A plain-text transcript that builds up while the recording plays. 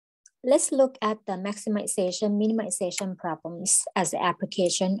Let's look at the maximization, minimization problems as the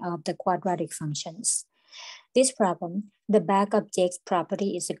application of the quadratic functions. This problem, the back of Jake's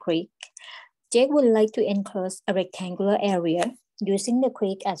property is a creek. Jake would like to enclose a rectangular area using the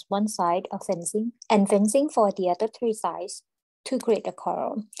creek as one side of fencing and fencing for the other three sides to create a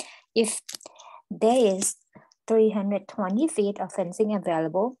corral. If there is 320 feet of fencing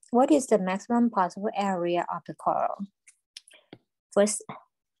available, what is the maximum possible area of the corral? First,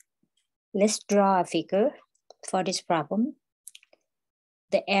 let's draw a figure for this problem.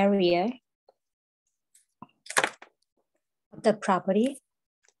 The area of the property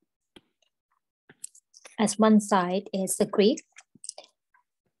as one side is the creek.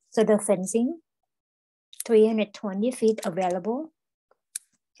 So the fencing, 320 feet available.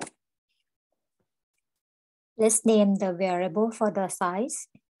 Let's name the variable for the size.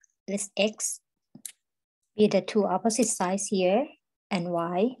 Let's x be the two opposite sides here and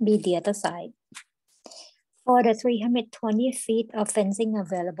y be the other side. For the 320 feet of fencing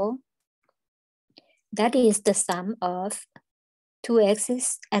available, that is the sum of two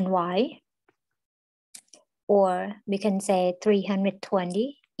x's and y, or we can say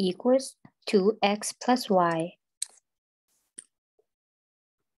 320 equals 2x plus y.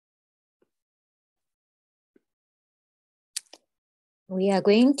 We are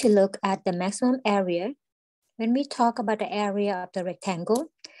going to look at the maximum area. When we talk about the area of the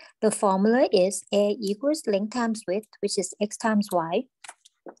rectangle, the formula is A equals length times width, which is x times y.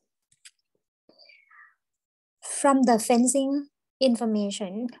 From the fencing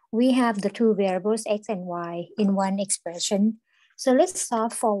information, we have the two variables x and y in one expression. So let's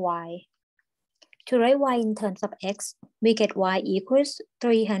solve for y. To write y in terms of x, we get y equals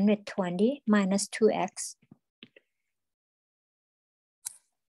 320 minus 2x.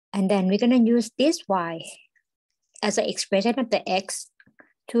 And then we're going to use this y as an expression of the x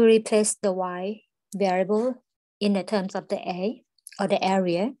to replace the y variable in the terms of the a, or the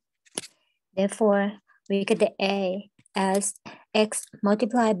area. Therefore, we get the a as x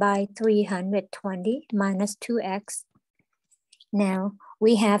multiplied by 320 minus 2x. Now,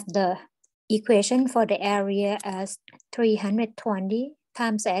 we have the equation for the area as 320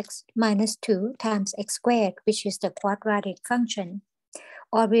 times x minus 2 times x squared, which is the quadratic function.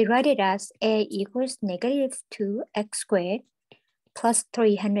 Or we write it as a equals negative 2x squared plus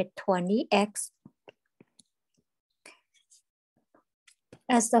 320x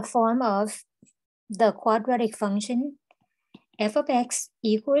as the form of the quadratic function. F of x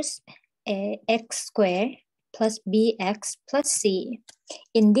equals x squared plus bx plus c.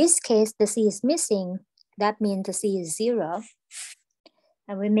 In this case, the c is missing. That means the c is 0.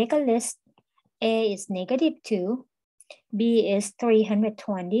 And we make a list. A is negative 2. B is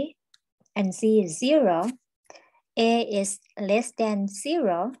 320 and C is 0. A is less than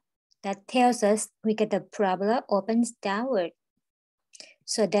 0. That tells us we get the parabola opens downward.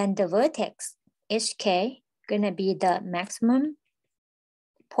 So then the vertex HK gonna be the maximum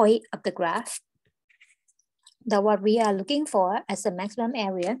point of the graph. That's what we are looking for as the maximum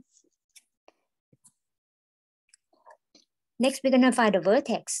area. Next, we're gonna find the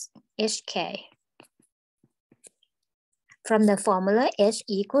vertex HK. From the formula, h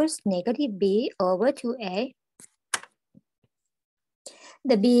equals negative b over 2a.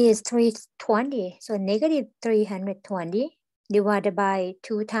 The b is 320, so negative 320 divided by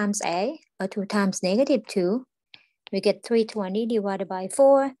 2 times a, or 2 times negative 2. We get 320 divided by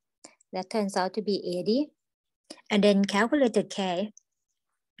 4. That turns out to be 80. And then calculate the k,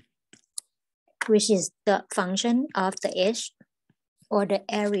 which is the function of the h, or the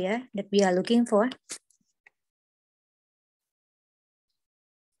area that we are looking for.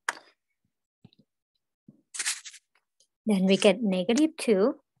 Then we get negative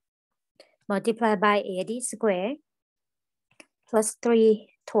 2 multiplied by 80 squared plus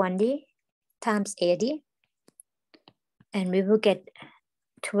 320 times 80. And we will get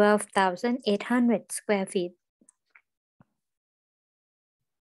 12,800 square feet.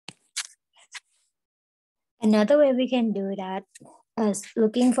 Another way we can do that is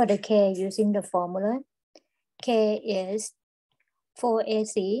looking for the k using the formula. K is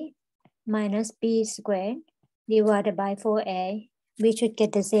 4ac minus b squared divided by 4a. We should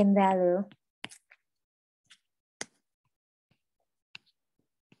get the same value,